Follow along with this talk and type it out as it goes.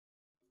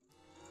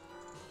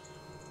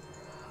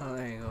Oh,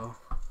 there you go.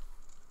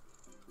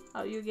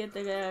 How you get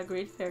the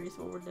Great Fairy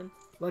Sword then?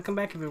 Welcome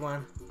back,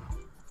 everyone.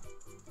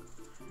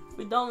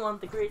 We don't want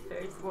the Great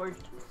Fairy Sword.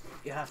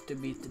 You have to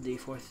beat the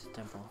D4th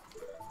temple.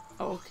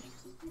 Oh, okay.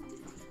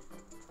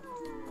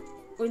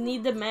 We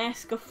need the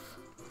mask of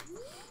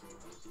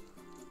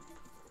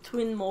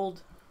twin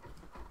mold.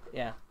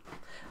 Yeah.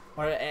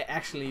 Or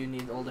actually, you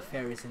need all the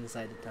fairies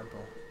inside the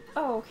temple.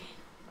 Oh, okay.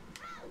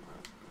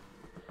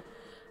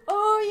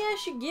 Oh yeah,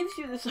 she gives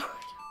you the sword.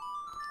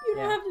 You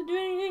don't have to do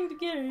anything to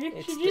get her.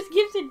 She just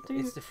gives it to you.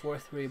 It's the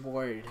 4th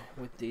reward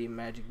with the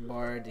magic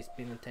bar, the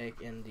spin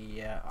attack, and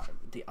the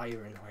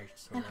iron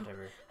hearts or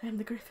whatever. I am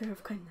the Great Fairy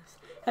of Kindness.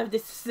 Have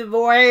this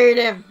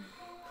sword.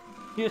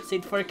 Use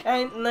it for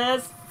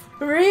kindness.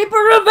 Reap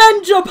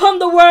revenge upon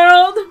the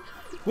world.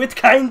 With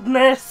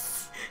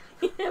kindness.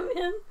 Yeah,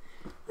 man.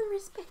 With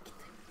respect.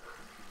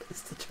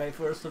 It's the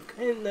Triforce of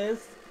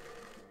Kindness.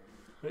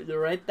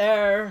 Right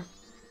there.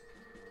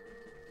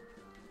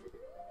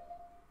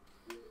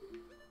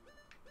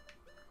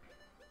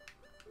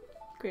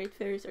 Great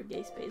fairies are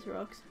gay space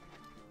rocks.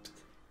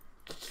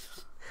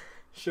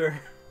 Sure.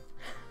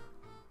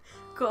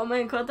 Come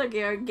and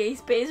Kotake are gay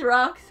space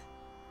rocks.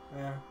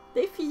 Yeah.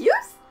 They fuse?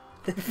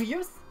 They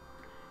fuse?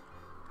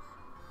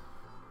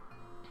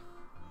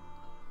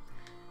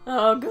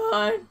 Oh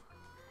god.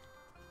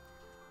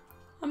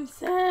 I'm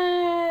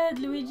sad,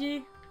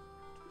 Luigi.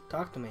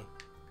 Talk to me.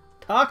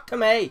 Talk to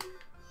me!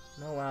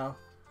 No, well,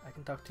 I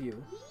can talk to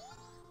you.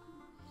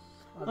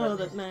 Oh,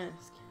 that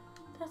mask.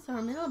 That's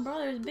our middle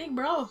brother's big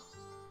bro.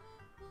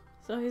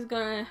 So he's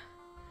gonna...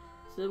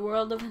 It's the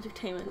world of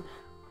entertainment.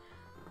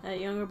 That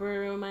younger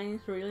brother of mine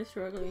is really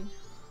struggling.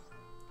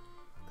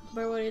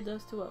 Compare what he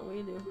does to what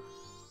we do.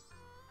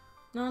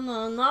 No,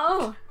 no,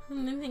 no!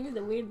 The things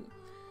that we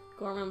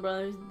Gorman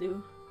brothers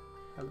do.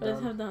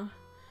 Let's have the...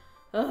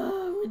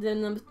 we're the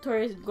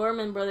notorious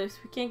Gorman brothers.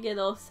 We can't get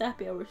all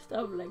sappy over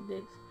stuff like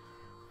this.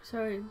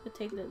 Sorry, but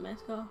take that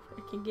mask off.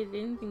 I can't get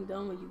anything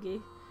done with you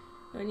guys.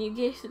 When you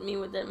gazed at me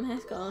with that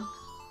mask on.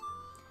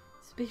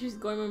 Suspicious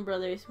Gorman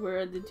brothers were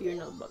added to your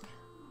notebook.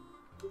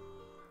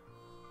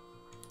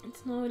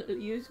 It's no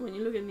use when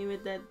you look at me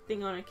with that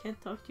thing on. I can't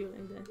talk to you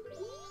like that.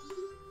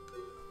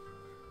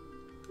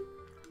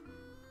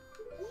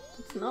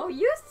 It's no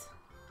use.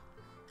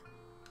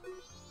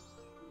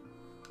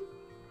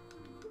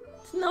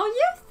 It's no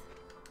use.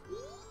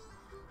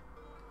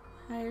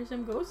 Hire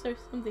some ghosts or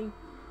something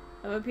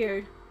have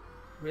appeared.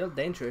 Real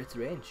danger, it's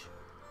range.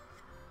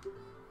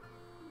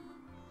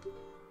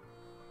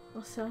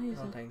 I'll sell you No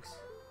some. thanks.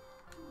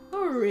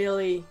 Oh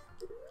really?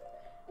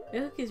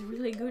 Milk is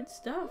really good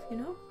stuff, you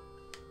know?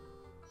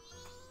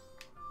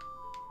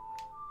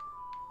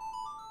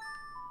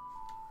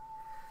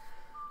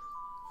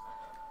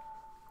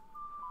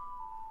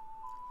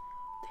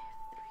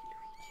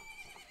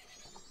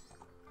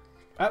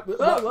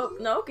 Whoa, whoa,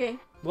 no, okay.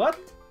 What?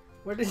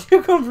 Where did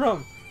you come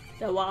from?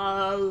 The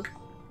wall.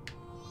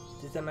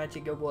 This is a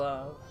magic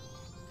wall.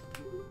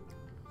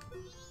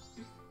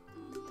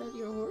 Is that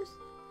your horse?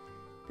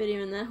 But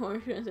even that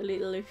horse runs a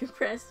little if you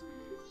press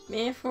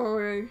man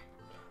forward.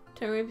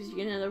 Turn rips, you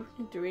can have the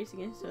opportunity to race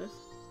against us.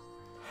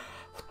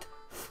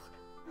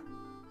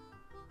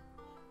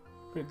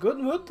 We're good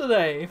mood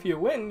today. If you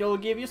win, you'll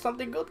give you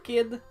something good,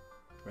 kid.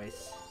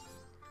 Race.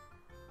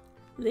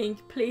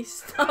 Link, please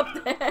stop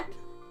that.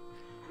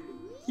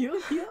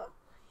 You.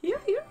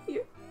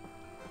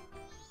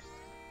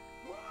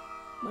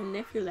 My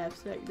nephew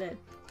laughs like that.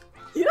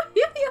 Yeah.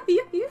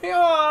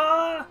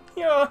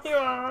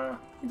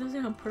 He does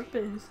it on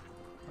purpose.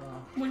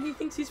 Oh. When he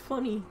thinks he's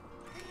funny.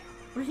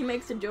 When he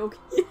makes a joke.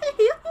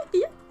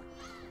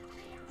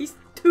 He's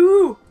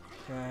 2.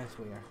 Yeah, that's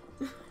weird.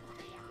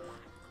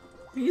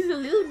 He's a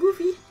little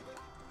goofy.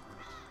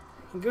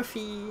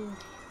 Goofy.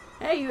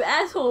 Hey, you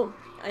asshole!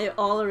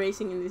 All the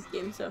racing in this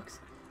game sucks.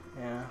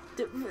 Yeah.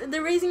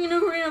 The racing in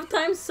Ocarina of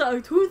Time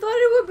sucked. Who thought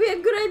it would be a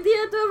good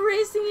idea to have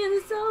racing in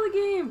the Zelda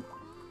game?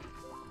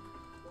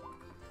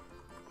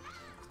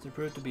 To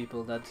prove to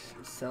people that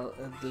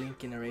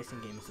Link in a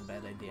racing game is a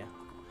bad idea.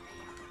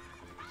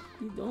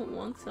 You don't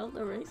want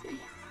Zelda racing?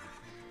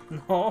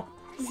 No.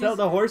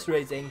 Zelda horse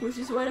racing. Which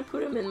is why I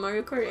put him in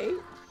Mario Kart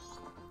 8.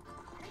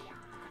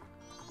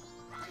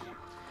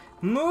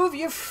 Move,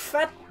 you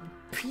fat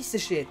piece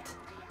of shit.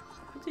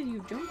 What did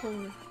you jump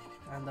over?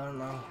 I don't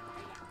know.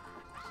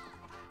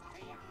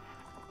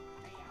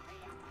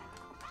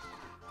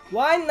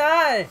 Why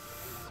not?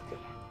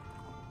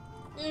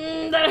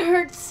 That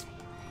hurts.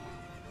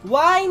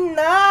 Why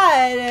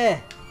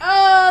not?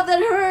 Oh,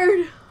 that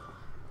hurt.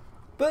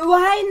 But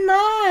why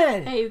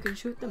not? Hey, you can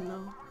shoot them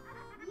though.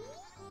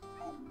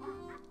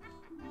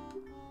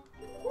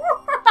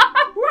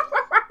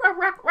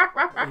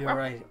 You're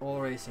right. All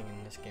racing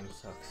in this game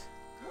sucks.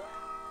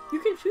 You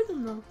can shoot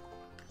them though.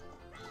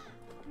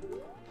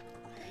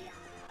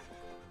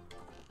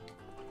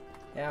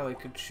 Yeah, we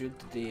could shoot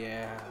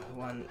the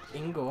one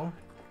Ingo,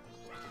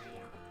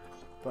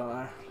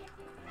 but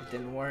it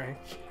didn't work.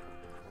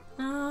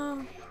 No.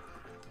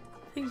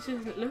 I think it's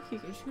just look, you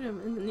can shoot him,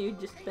 and then you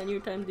just spend your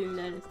time doing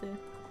that instead.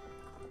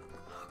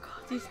 Oh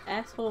god. these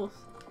assholes.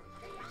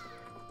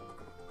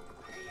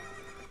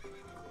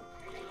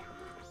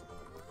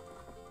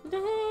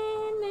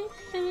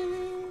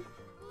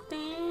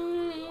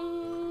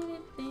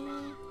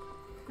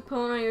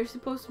 Epona, you're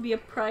supposed to be a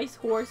prize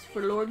horse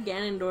for Lord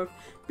Ganondorf.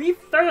 Be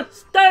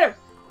faster!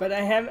 But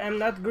I'm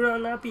not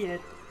grown up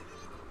yet.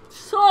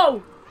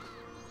 So!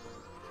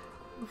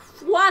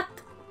 What?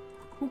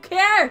 Who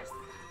cares?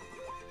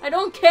 I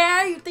don't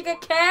care. You think I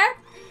care?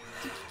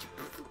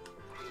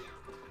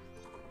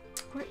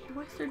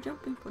 Why is there a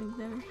jumping point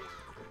there?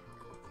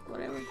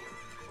 Whatever.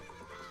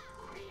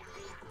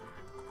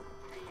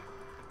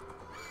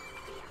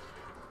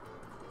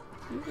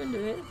 You can do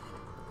it.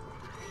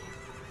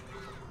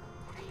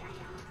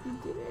 You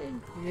did it.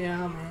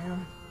 Yeah,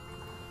 man.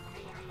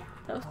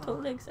 That was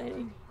totally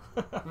exciting.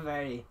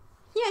 Very.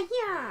 Yeah.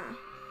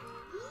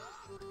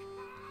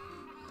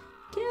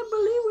 Can't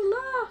believe we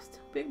lost.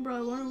 Big bro,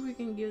 I wonder if we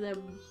can give that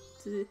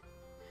to.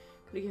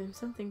 Could give him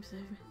something,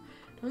 Steffen.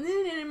 Don't need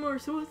it anymore,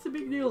 so what's the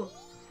big deal?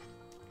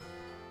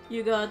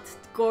 You got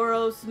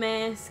Garo's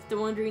mask, the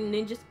Wandering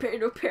Ninja's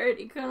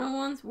parody kind of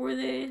ones. Were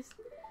these?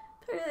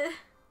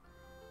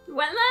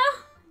 What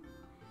now?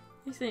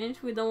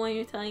 Exchange, we don't want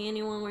you telling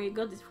anyone where you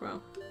got this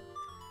from.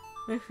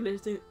 Actually,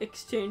 it's in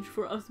exchange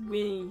for us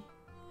winning.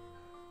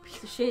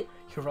 Piece of shit.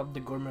 You rubbed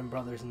the Gorman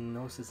brothers'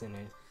 noses in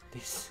it.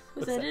 This.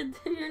 Was that it?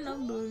 You're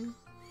not doing.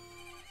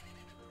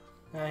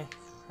 Hi.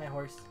 Hi,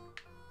 horse.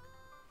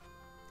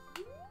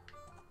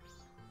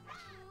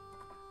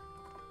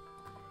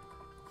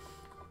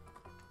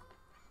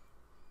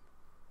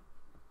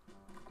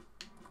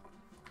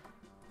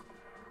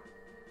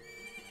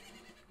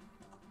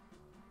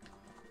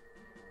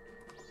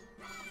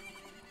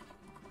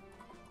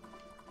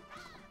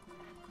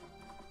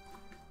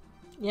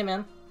 Yeah,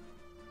 man.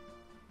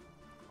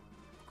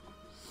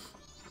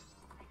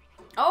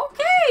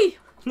 Okay!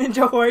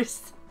 Ninja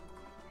horse!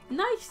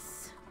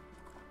 Nice!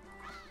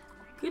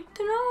 Good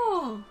to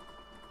know!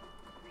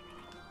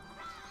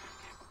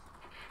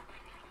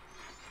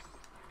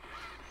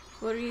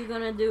 What are you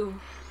gonna do?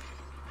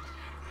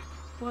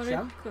 What are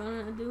you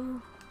gonna do?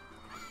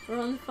 We're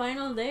on the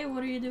final day,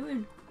 what are you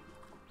doing?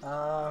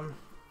 I'll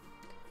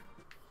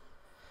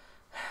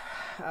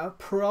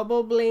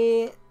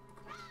probably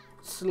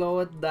slow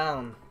it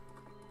down.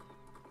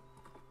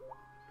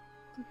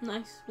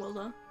 Nice, well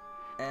done.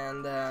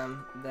 And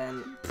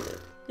then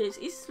this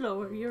is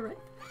slower, you're right.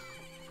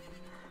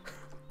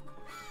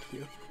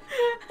 Cute.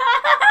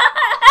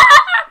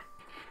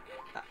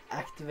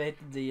 Activate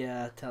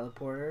the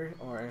teleporter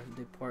or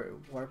the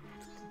warp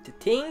the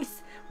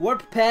things,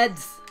 warp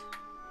pads.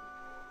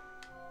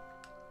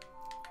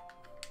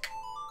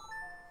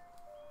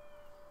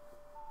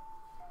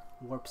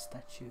 Warp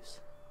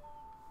statues.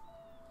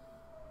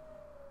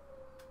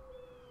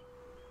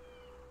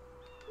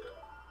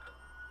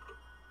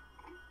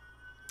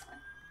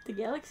 The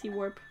galaxy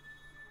warp.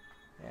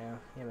 Yeah,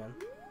 man.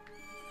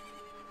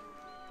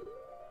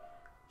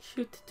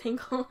 Shoot the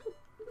tinkle.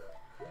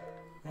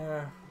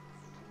 Yeah.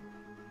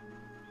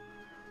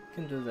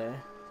 Can do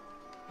that.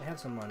 I have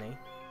some money.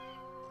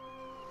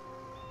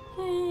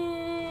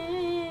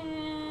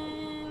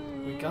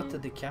 We got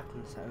the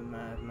captain's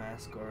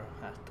mask or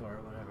hat or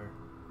whatever.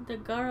 The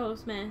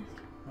Garo's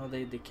mask. No,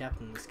 the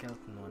captain, the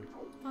skeleton one.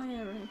 Oh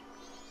yeah, right.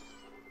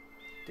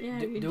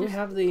 Do we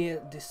have the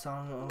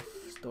Song of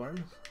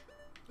Storms?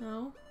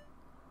 No.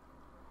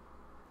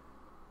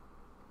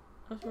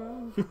 What's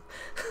wrong? You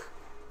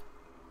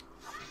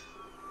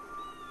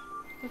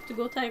have to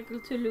go tackle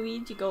to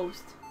Luigi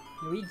Ghost.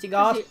 Luigi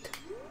Ghost!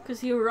 Because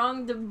he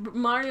wronged the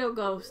Mario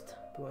Ghost.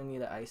 But we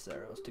need the ice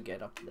arrows to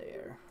get up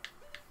there.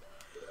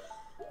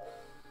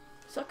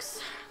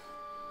 Sucks.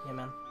 Yeah,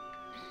 man.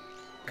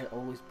 That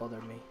always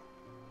bothered me.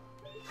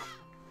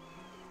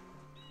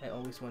 I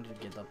always wanted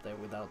to get up there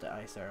without the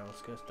ice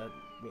arrows, because that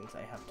means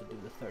I have to do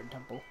the third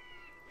temple.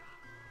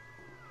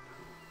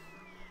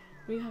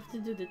 We have to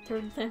do the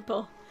third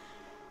temple.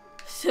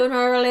 Sooner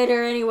or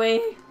later,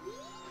 anyway.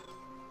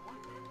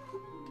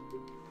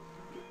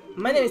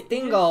 My name is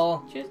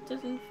Tingle! Just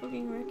doesn't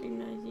fucking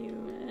recognize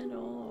you at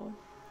all.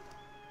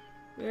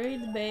 Very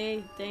the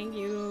bait, thank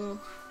you.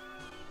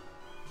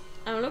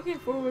 I'm looking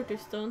forward to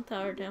Stone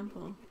Tower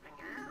Temple.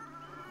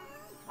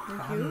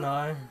 Thank you.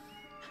 No.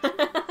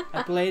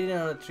 I played it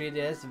on a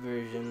 3DS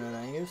version and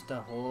I used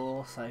the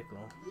whole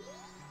cycle.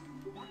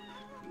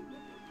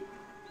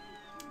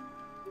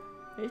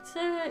 It's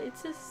at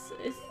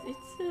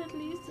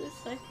least a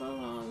cycle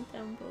long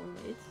temple.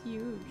 It's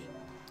huge.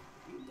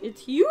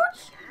 It's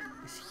huge?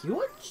 It's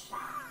huge?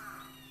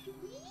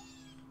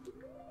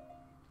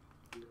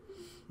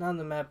 Now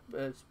the map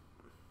is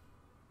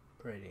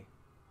pretty.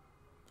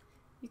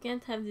 You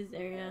can't have this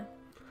area.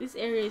 This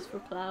area is for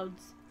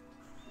clouds.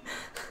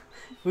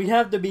 We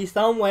have to be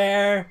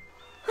somewhere.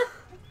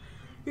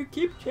 You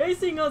keep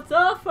chasing us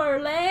off our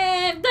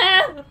land.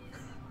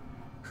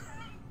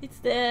 It's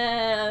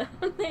the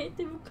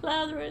native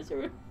cloud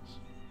resurrection.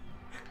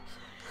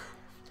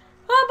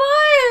 Oh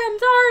boy, I'm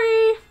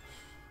sorry.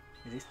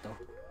 It is though.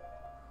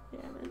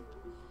 Yeah, man.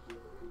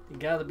 You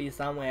gotta be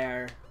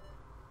somewhere.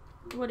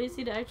 What is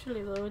it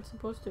actually though? It's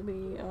supposed to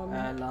be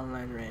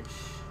landline range.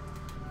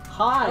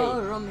 Hi!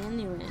 Oh,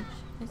 Romani range.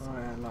 Oh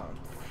yeah, long.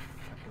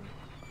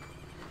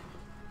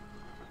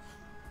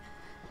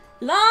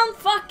 Land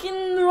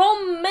fucking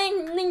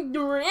Romani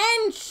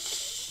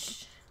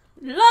range!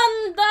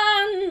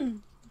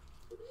 London!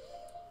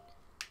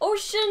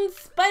 Ocean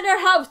Spider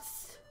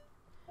House!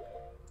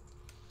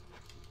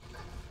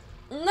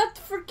 Not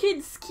for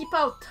kids, keep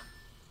out.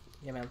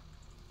 Yeah, man.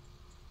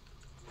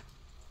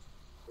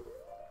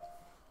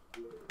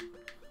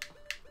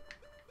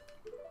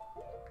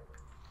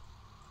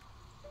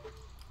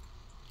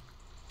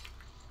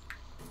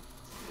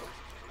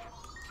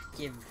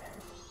 Give.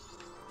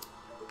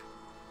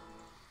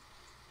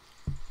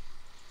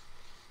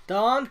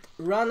 Don't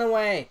run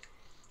away.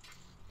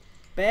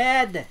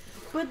 Bad.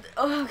 But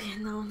okay,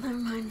 no, never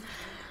mind.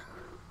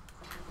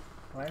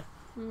 What?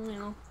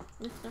 No,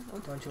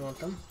 Don't you want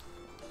them?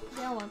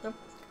 yeah, I want them.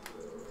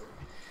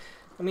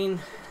 I mean,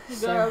 You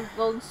so gotta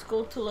go to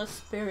school to less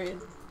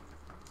period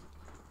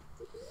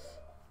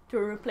to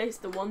replace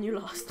the one you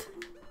lost.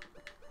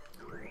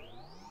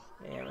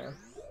 yeah, man.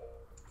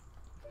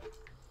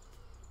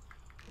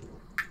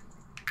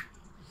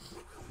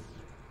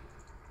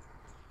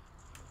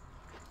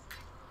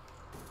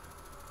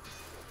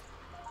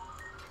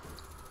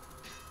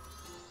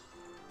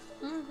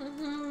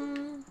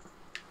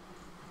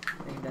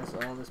 I think that's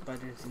all the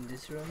spiders in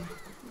this room.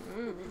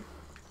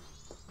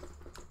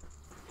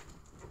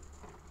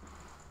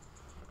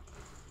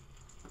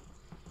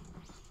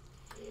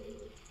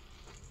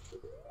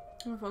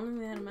 If only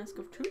we had a mask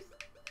of truth.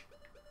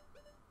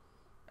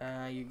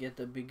 You get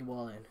the big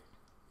wallet.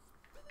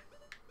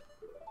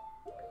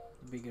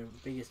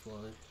 Biggest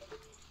wallet.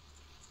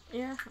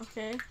 Yeah,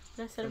 okay.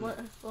 I said what?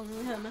 If only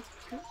we had a mask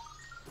of truth.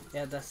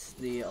 Yeah, that's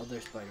the other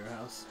spider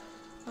house.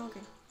 Okay.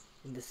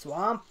 In the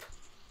swamp.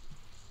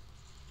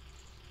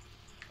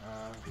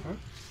 Uh-huh.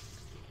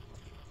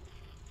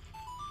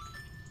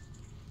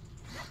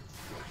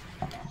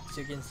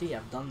 So you can see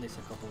I've done this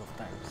a couple of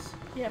times.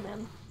 Yeah,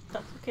 man.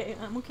 That's okay.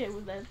 I'm okay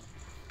with that.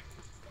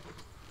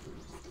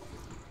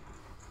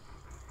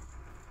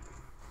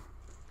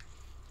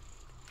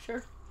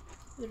 Sure.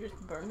 They just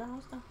burn the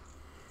house now.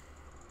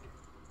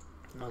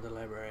 Not the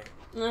library.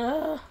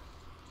 Huh?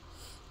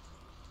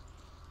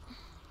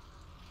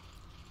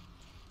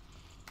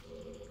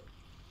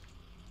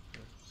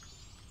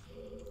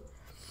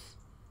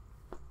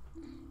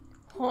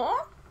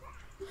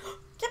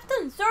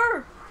 Captain,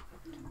 sir!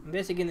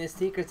 Investigating the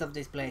secrets of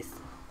this place.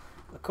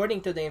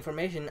 According to the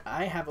information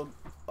I have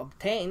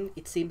obtained,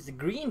 it seems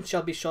green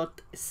shall be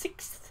shot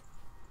 6th.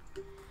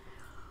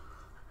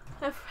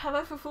 Have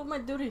I fulfilled my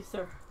duty,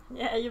 sir?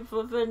 Yeah, you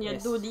fulfilled your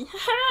Yes. duty.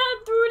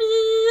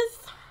 Duties!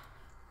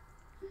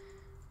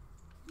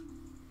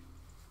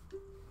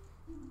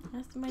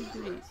 That's my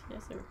duties,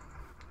 yes, sir.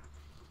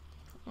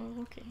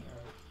 Oh, okay.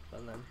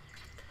 Well then.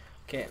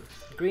 Okay,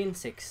 green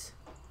 6.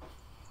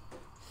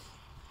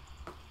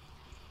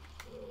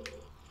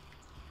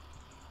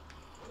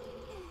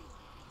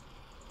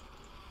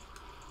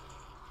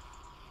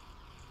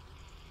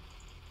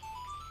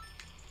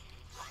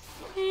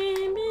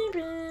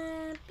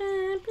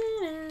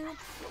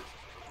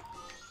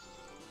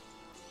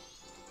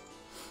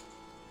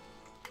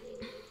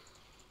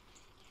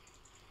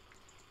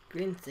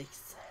 Green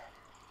 6.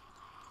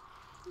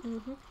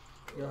 Mm-hmm.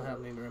 You'll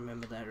help me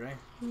remember that, right?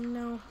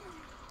 No.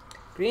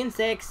 Green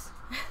 6.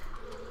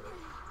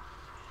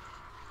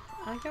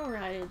 I can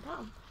write it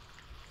down.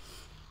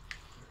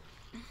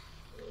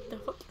 The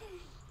fuck?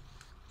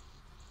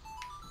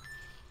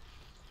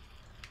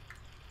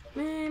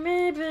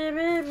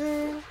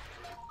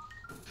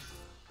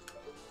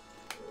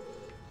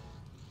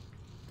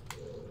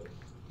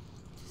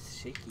 It's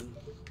shaking.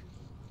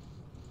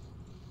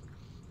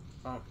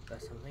 Oh,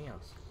 that's something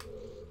else.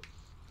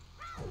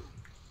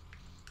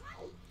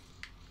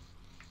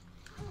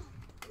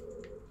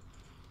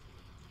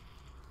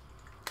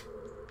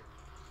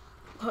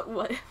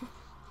 What?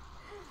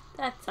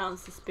 That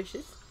sounds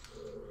suspicious.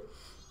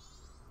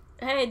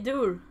 Hey,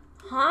 dude.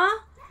 Huh?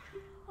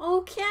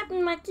 Oh,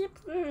 Captain, my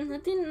Captain. I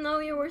didn't know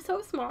you were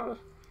so small.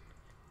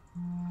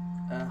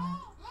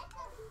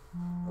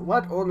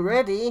 What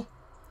already?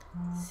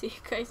 See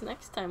you guys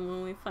next time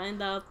when we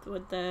find out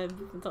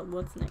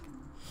what's next.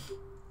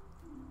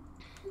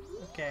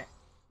 Okay.